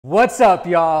What's up,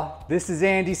 y'all? This is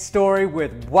Andy's Story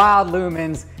with Wild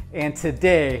Lumens, and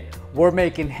today we're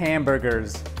making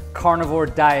hamburgers, carnivore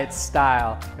diet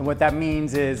style. And what that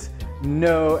means is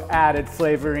no added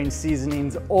flavoring,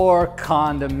 seasonings, or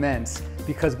condiments,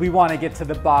 because we want to get to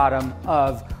the bottom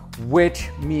of which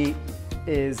meat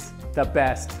is the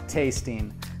best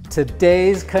tasting.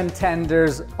 Today's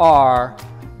contenders are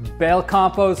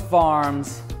Belcampo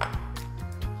Farms,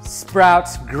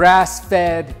 Sprouts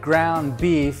grass-fed ground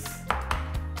beef,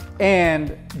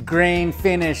 and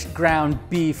grain-finished ground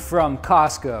beef from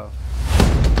Costco.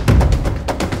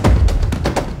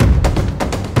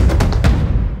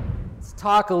 Let's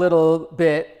talk a little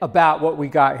bit about what we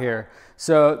got here.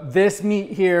 So this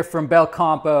meat here from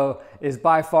Belcampo is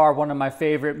by far one of my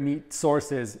favorite meat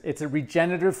sources. It's a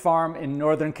regenerative farm in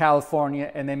Northern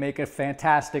California, and they make a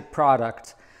fantastic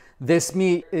product. This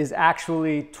meat is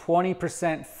actually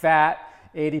 20% fat,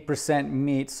 80%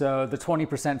 meat. So the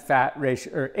 20% fat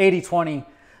ratio, or 80-20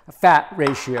 fat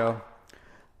ratio.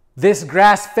 This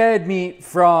grass-fed meat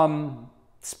from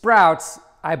Sprouts,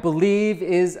 I believe,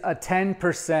 is a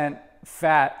 10%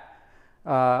 fat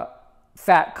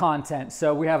content.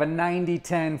 So we have a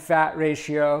 90-10 fat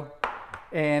ratio.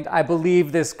 And I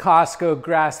believe this Costco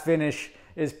grass finish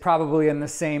is probably in the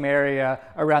same area,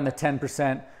 around the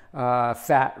 10%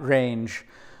 fat range.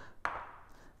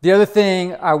 The other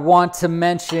thing I want to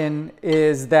mention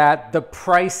is that the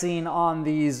pricing on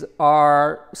these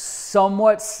are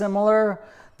somewhat similar.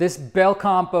 This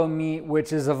Belcampo meat,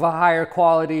 which is of a higher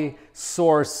quality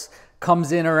source,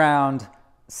 comes in around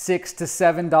 $6 to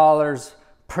 $7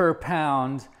 per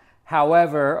pound.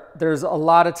 However, there's a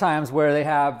lot of times where they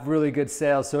have really good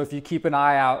sales. So if you keep an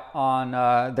eye out on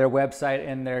their website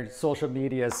and their social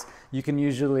medias, you can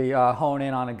usually hone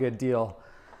in on a good deal.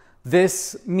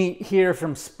 This meat here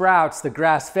from Sprouts, the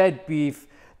grass-fed beef,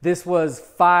 this was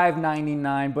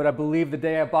 $5.99, but I believe the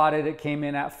day I bought it, it came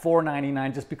in at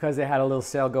 $4.99 just because they had a little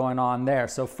sale going on there.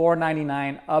 So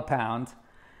 $4.99 a pound.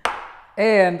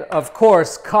 And of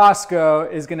course,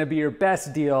 Costco is gonna be your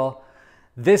best deal.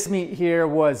 This meat here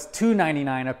was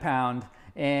 $2.99 a pound,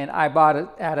 and I bought it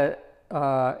at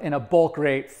in a bulk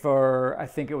rate for, I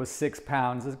think it was 6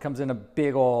 pounds. It comes in a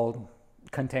big old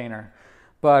container.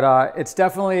 But it's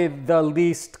definitely the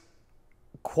least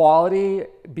quality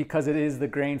because it is the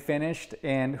grain finished,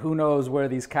 and who knows where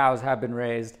these cows have been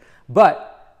raised.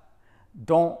 But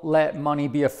don't let money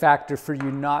be a factor for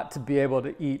you not to be able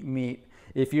to eat meat.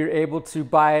 If you're able to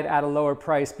buy it at a lower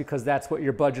price because that's what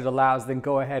your budget allows, then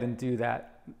go ahead and do that.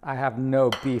 I have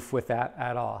no beef with that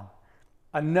at all.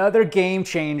 Another game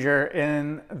changer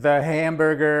in the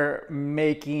hamburger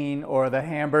making or the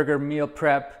hamburger meal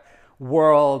prep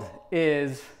world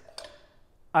is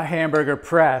a hamburger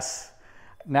press.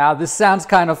 Now, this sounds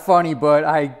kind of funny, but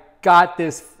I got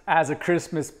this as a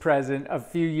Christmas present a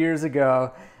few years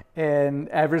ago, and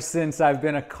ever since I've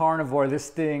been a carnivore, this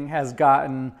thing has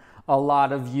gotten a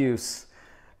lot of use.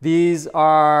 These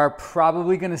are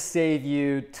probably going to save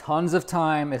you tons of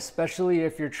time, especially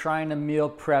if you're trying to meal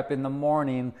prep in the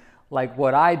morning, like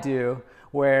what I do,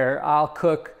 where I'll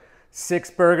cook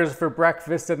 6 burgers for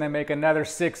breakfast and then make another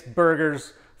 6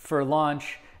 burgers for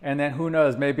lunch. And then who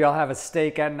knows, maybe I'll have a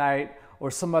steak at night or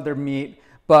some other meat.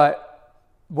 But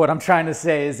what I'm trying to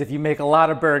say is if you make a lot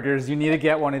of burgers, you need to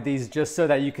get one of these just so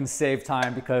that you can save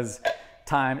time, because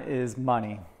time is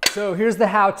money. So here's the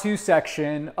how-to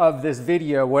section of this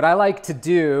video. What I like to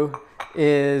do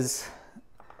is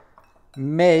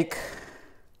make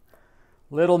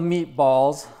little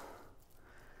meatballs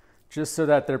just so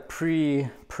that they're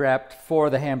pre-prepped for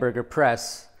the hamburger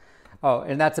press. Oh,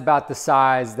 and that's about the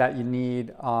size that you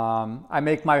need. I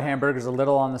make my hamburgers a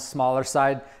little on the smaller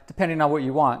side, depending on what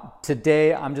you want.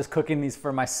 Today, I'm just cooking these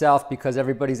for myself because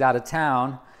everybody's out of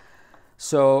town.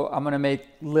 So I'm gonna make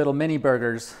little mini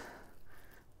burgers.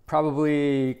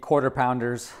 Probably quarter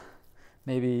pounders,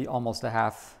 maybe almost a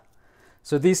half.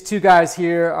 So these 2 guys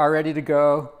here are ready to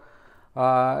go.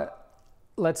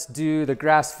 Let's do the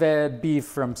grass-fed beef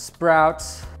from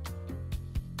Sprouts.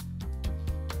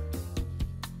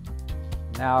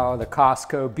 Now the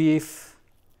Costco beef,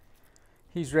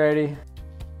 he's ready.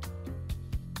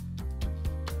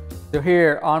 So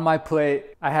here on my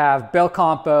plate, I have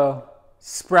Belcampo,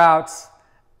 Sprouts,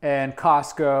 and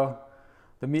Costco.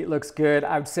 The meat looks good.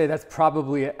 I would say that's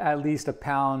probably at least a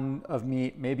pound of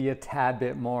meat, maybe a tad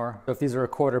bit more. So if these are a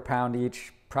quarter pound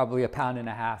each, probably a pound and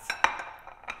a half.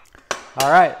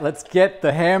 All right, let's get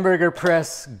the hamburger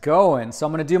press going. So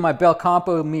I'm gonna do my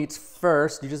Belcampo meats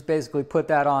first. You just basically put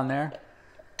that on there,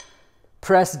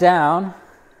 press down,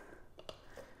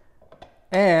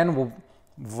 and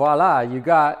voila, you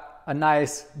got got a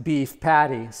nice beef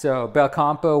patty. So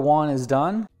Belcampo 1 is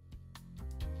done.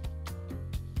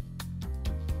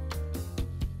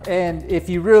 And if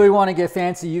you really want to get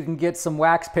fancy, you can get some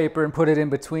wax paper and put it in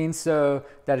between so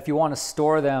that if you want to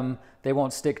store them, they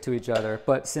won't stick to each other.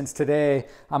 But since today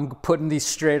I'm putting these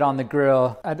straight on the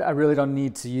grill, I really don't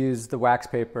need to use the wax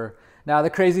paper. Now the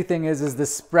crazy thing is the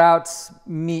Sprouts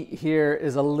meat here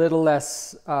is a little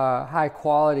less high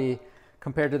quality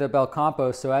compared to the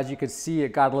Belcampo. So as you can see,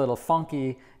 it got a little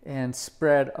funky and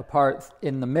spread apart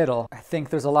in the middle. I think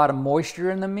there's a lot of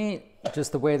moisture in the meat,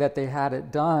 just the way that they had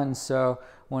it done. So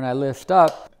when I lift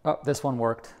up, oh, this one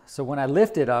worked. So when I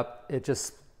lift it up, it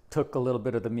just took a little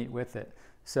bit of the meat with it.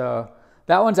 So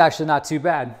that one's actually not too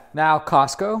bad. Now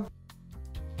Costco.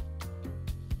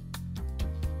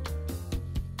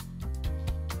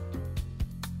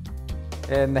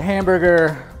 And the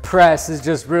hamburger press is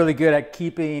just really good at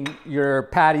keeping your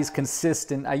patties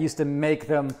consistent. I used to make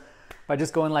them by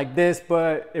just going like this,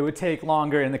 but it would take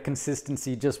longer and the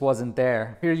consistency just wasn't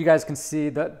there. Here you guys can see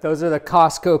that those are the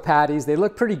Costco patties. They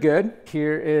look pretty good.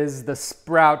 Here is the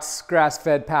Sprouts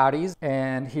grass-fed patties,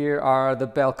 and here are the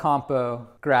Belcampo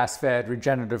grass-fed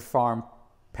regenerative-farmed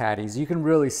patties. You can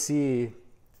really see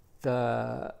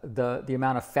the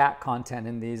amount of fat content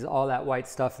in these. All that white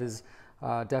stuff is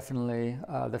definitely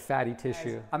the fatty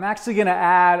tissue. I'm actually gonna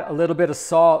add a little bit of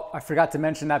salt. I forgot to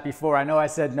mention that before. I know I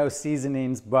said no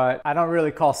seasonings, but I don't really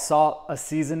call salt a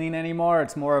seasoning anymore.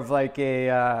 It's more of like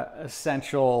a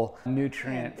essential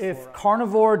nutrient. If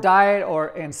carnivore diet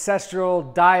or ancestral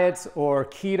diets or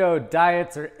keto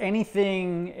diets or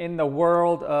anything in the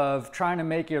world of trying to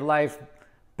make your life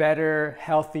better,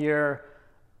 healthier,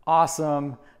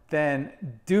 awesome, then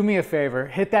do me a favor,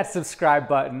 hit that subscribe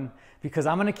button, because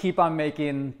I'm gonna keep on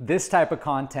making this type of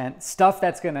content, stuff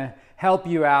that's gonna help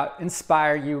you out,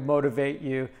 inspire you, motivate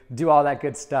you, do all that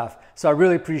good stuff. So I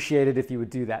really appreciate it if you would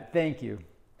do that. Thank you.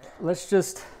 Let's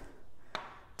just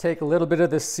take a little bit of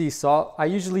this sea salt. I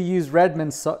usually use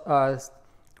Redmond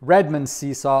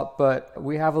sea salt, but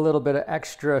we have a little bit of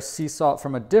extra sea salt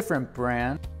from a different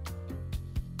brand.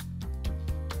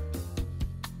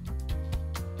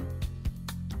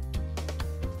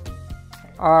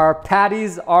 Our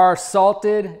patties are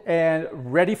salted and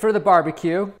ready for the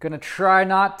barbecue. Gonna try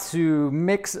not to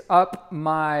mix up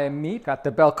my meat. Got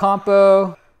the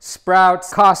Belcampo,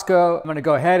 Sprouts, Costco. I'm gonna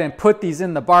go ahead and put these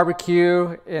in the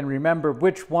barbecue and remember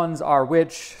which ones are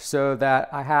which so that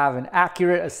I have an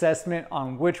accurate assessment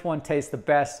on which one tastes the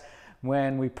best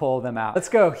when we pull them out. Let's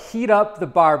go heat up the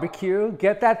barbecue,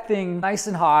 get that thing nice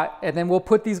and hot, and then we'll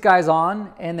put these guys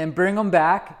on and then bring them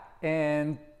back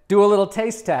and do a little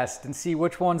taste test and see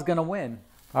which one's gonna win.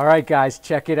 All right guys,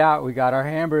 check it out. We got our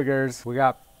hamburgers. We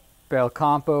got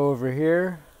Belcampo over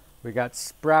here. We got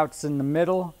Sprouts in the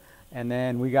middle. And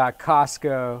then we got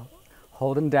Costco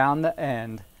holding down the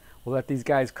end. We'll let these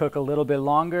guys cook a little bit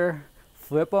longer,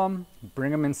 flip them,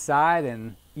 bring them inside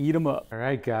and eat them up. All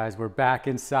right guys, we're back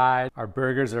inside. Our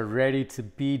burgers are ready to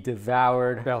be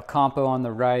devoured. Belcampo on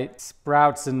the right,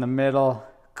 Sprouts in the middle,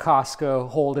 Costco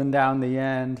holding down the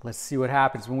end. Let's see what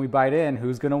happens when we bite in.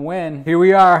 Who's gonna win? Here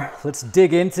we are. Let's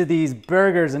dig into these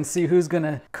burgers and see who's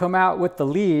gonna come out with the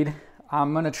lead.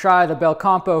 I'm gonna try the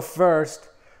Belcampo first.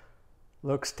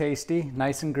 Looks tasty,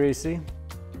 nice and greasy.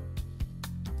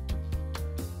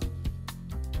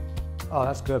 Oh,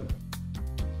 that's good.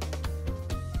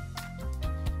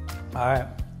 All right,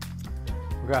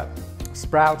 we got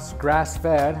Sprouts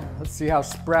grass-fed. Let's see how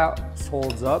Sprouts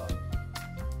holds up.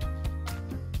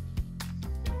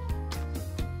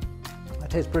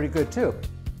 Tastes pretty good too.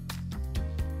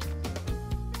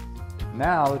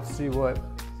 Now let's see what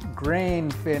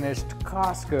grain finished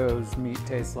Costco's meat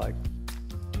tastes like.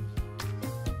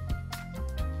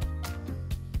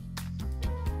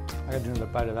 I gotta do another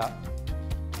bite of that.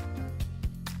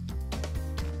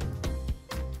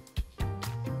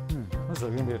 This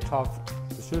is gonna be a tough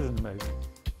decision to make.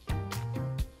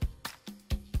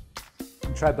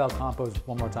 And try Belcampo's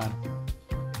one more time.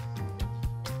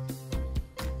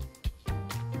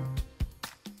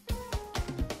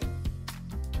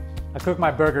 I cook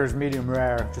my burgers medium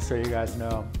rare, just so you guys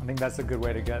know. I think that's a good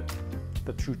way to get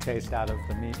the true taste out of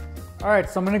the meat. All right,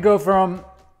 so I'm gonna go from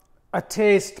a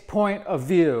taste point of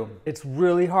view. It's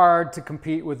really hard to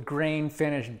compete with grain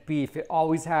finished beef. It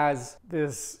always has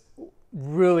this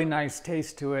really nice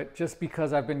taste to it just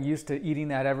because I've been used to eating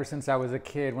that ever since I was a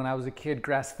kid. When I was a kid,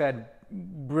 grass-fed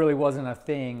really wasn't a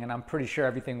thing, and I'm pretty sure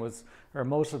everything was, or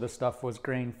most of the stuff was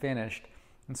grain finished.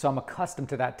 And so I'm accustomed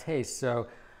to that taste. So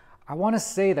I want to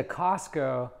say the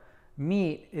Costco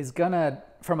meat is gonna,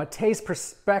 from a taste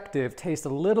perspective, taste a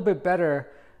little bit better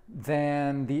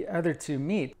than the other two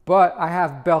meats. But I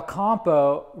have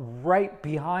Belcampo right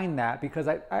behind that because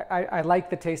I like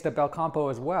the taste of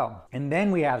Belcampo as well. And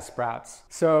then we have Sprouts.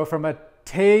 So from a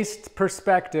taste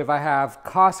perspective, I have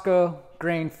Costco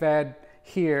grain-fed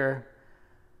here,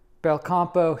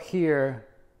 Belcampo here,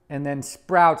 and then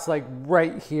Sprouts like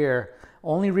right here.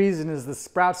 Only reason is the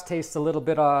Sprouts taste a little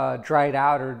bit dried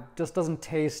out or just doesn't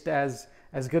taste as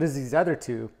good as these other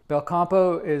two.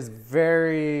 Belcampo is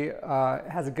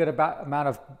has a good amount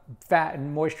of fat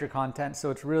and moisture content, so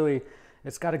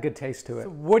it's got a good taste to it. So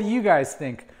what do you guys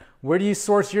think? Where do you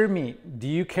source your meat? Do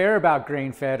you care about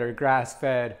grain-fed or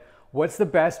grass-fed? What's the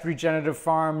best regenerative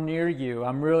farm near you?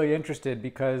 I'm really interested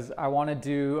because I want to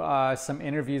do some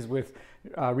interviews with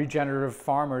regenerative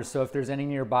farmers. So if there's any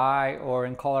nearby or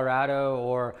in Colorado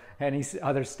or any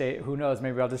other state, who knows,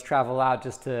 maybe I'll just travel out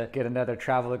just to get another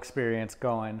travel experience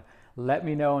going. Let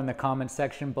me know in the comment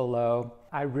section below.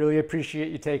 I really appreciate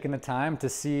you taking the time to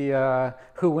see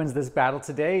who wins this battle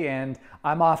today, and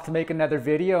I'm off to make another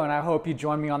video, and I hope you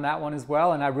join me on that one as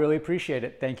well, and I really appreciate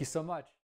it. Thank you so much.